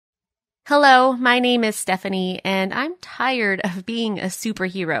Hello, my name is Stephanie, and I'm tired of being a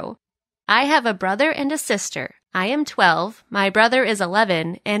superhero. I have a brother and a sister. I am 12, my brother is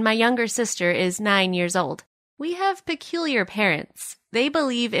 11, and my younger sister is 9 years old. We have peculiar parents. They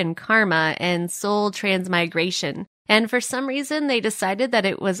believe in karma and soul transmigration, and for some reason they decided that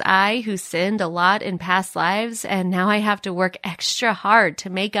it was I who sinned a lot in past lives, and now I have to work extra hard to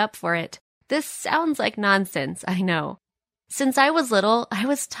make up for it. This sounds like nonsense, I know. Since I was little, I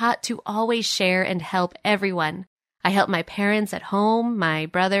was taught to always share and help everyone. I help my parents at home, my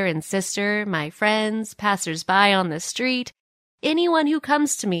brother and sister, my friends, passers-by on the street, anyone who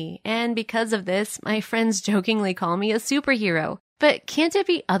comes to me, and because of this, my friends jokingly call me a superhero. But can't it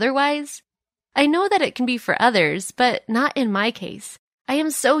be otherwise? I know that it can be for others, but not in my case. I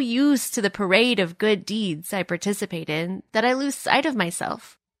am so used to the parade of good deeds I participate in that I lose sight of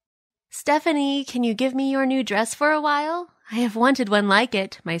myself. Stephanie, can you give me your new dress for a while? I have wanted one like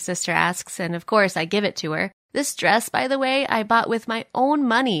it, my sister asks, and of course I give it to her. This dress, by the way, I bought with my own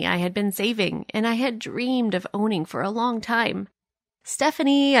money I had been saving, and I had dreamed of owning for a long time.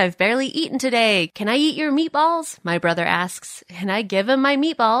 Stephanie, I've barely eaten today. Can I eat your meatballs? My brother asks, and I give him my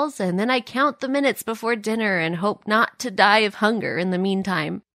meatballs, and then I count the minutes before dinner and hope not to die of hunger in the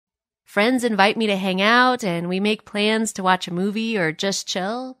meantime. Friends invite me to hang out, and we make plans to watch a movie or just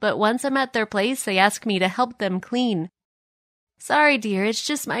chill, but once I'm at their place, they ask me to help them clean. Sorry, dear, it's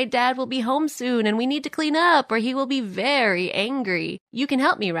just my dad will be home soon, and we need to clean up, or he will be very angry. You can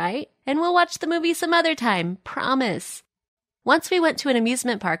help me, right? And we'll watch the movie some other time, promise. Once we went to an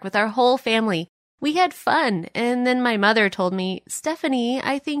amusement park with our whole family. We had fun, and then my mother told me, Stephanie,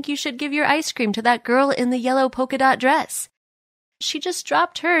 I think you should give your ice cream to that girl in the yellow polka dot dress. She just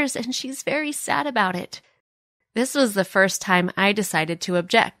dropped hers, and she's very sad about it. This was the first time I decided to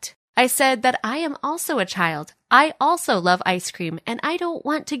object. I said that I am also a child. I also love ice cream, and I don't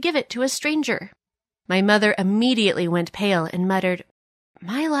want to give it to a stranger. My mother immediately went pale and muttered,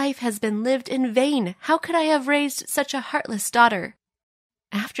 My life has been lived in vain. How could I have raised such a heartless daughter?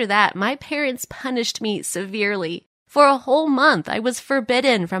 After that, my parents punished me severely. For a whole month, I was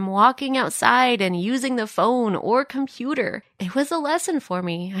forbidden from walking outside and using the phone or computer. It was a lesson for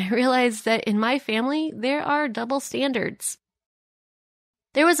me. I realized that in my family, there are double standards.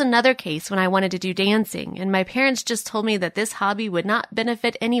 There was another case when I wanted to do dancing, and my parents just told me that this hobby would not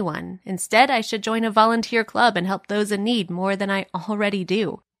benefit anyone. Instead, I should join a volunteer club and help those in need more than I already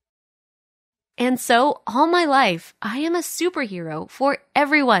do. And so, all my life, I am a superhero for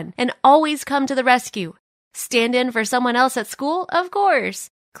everyone and always come to the rescue. Stand in for someone else at school? Of course.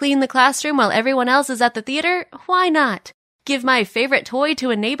 Clean the classroom while everyone else is at the theater? Why not? Give my favorite toy to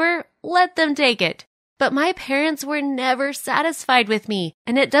a neighbor? Let them take it. But my parents were never satisfied with me,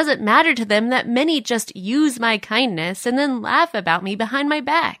 and it doesn't matter to them that many just use my kindness and then laugh about me behind my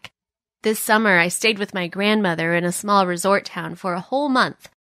back. This summer, I stayed with my grandmother in a small resort town for a whole month.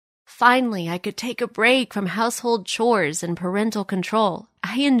 Finally, I could take a break from household chores and parental control.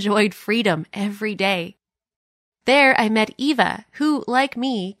 I enjoyed freedom every day. There, I met Eva, who, like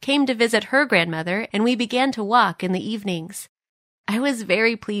me, came to visit her grandmother, and we began to walk in the evenings. I was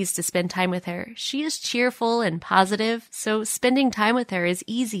very pleased to spend time with her. She is cheerful and positive, so spending time with her is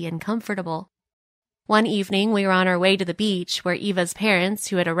easy and comfortable. One evening, we were on our way to the beach where Eva's parents,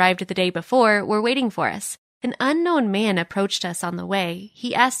 who had arrived the day before, were waiting for us. An unknown man approached us on the way.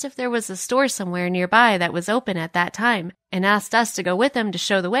 He asked if there was a store somewhere nearby that was open at that time, and asked us to go with him to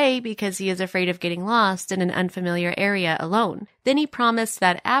show the way because he is afraid of getting lost in an unfamiliar area alone. Then he promised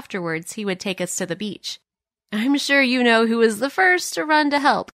that afterwards he would take us to the beach. I'm sure you know who was the first to run to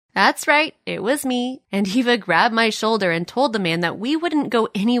help. That's right, it was me. And Eva grabbed my shoulder and told the man that we wouldn't go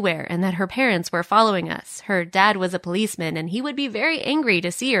anywhere and that her parents were following us. Her dad was a policeman and he would be very angry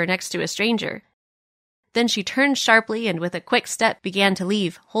to see her next to a stranger. Then she turned sharply and with a quick step began to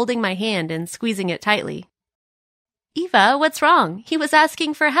leave, holding my hand and squeezing it tightly. Eva, what's wrong? He was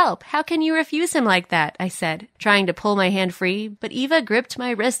asking for help. How can you refuse him like that? I said, trying to pull my hand free, but Eva gripped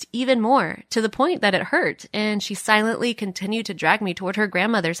my wrist even more, to the point that it hurt, and she silently continued to drag me toward her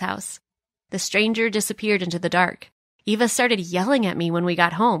grandmother's house. The stranger disappeared into the dark. Eva started yelling at me when we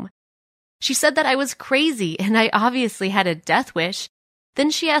got home. She said that I was crazy, and I obviously had a death wish. Then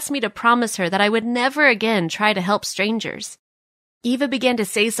she asked me to promise her that I would never again try to help strangers. Eva began to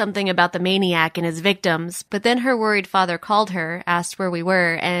say something about the maniac and his victims, but then her worried father called her, asked where we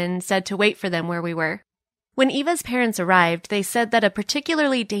were, and said to wait for them where we were. When Eva's parents arrived, they said that a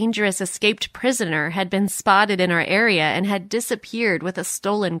particularly dangerous escaped prisoner had been spotted in our area and had disappeared with a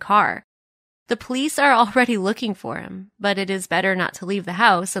stolen car. The police are already looking for him, but it is better not to leave the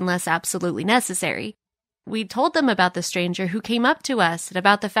house unless absolutely necessary. We told them about the stranger who came up to us and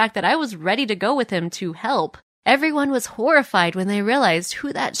about the fact that I was ready to go with him to help. Everyone was horrified when they realized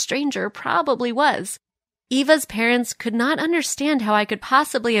who that stranger probably was. Eva's parents could not understand how I could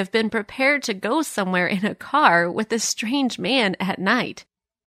possibly have been prepared to go somewhere in a car with a strange man at night.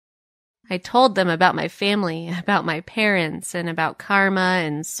 I told them about my family, about my parents, and about karma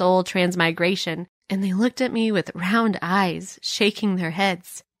and soul transmigration, and they looked at me with round eyes, shaking their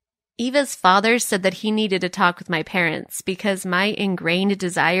heads. Eva's father said that he needed to talk with my parents because my ingrained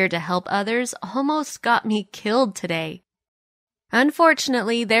desire to help others almost got me killed today.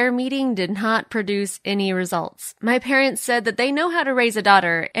 Unfortunately, their meeting did not produce any results. My parents said that they know how to raise a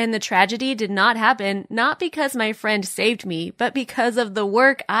daughter, and the tragedy did not happen not because my friend saved me, but because of the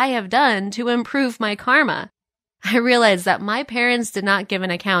work I have done to improve my karma. I realized that my parents did not give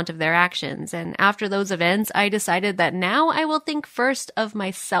an account of their actions, and after those events, I decided that now I will think first of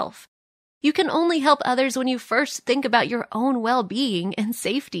myself. You can only help others when you first think about your own well-being and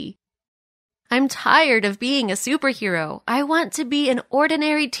safety. I'm tired of being a superhero. I want to be an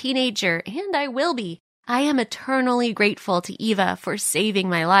ordinary teenager, and I will be. I am eternally grateful to Eva for saving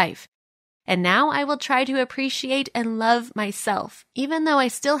my life. And now I will try to appreciate and love myself, even though I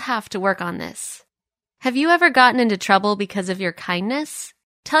still have to work on this. Have you ever gotten into trouble because of your kindness?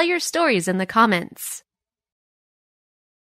 Tell your stories in the comments.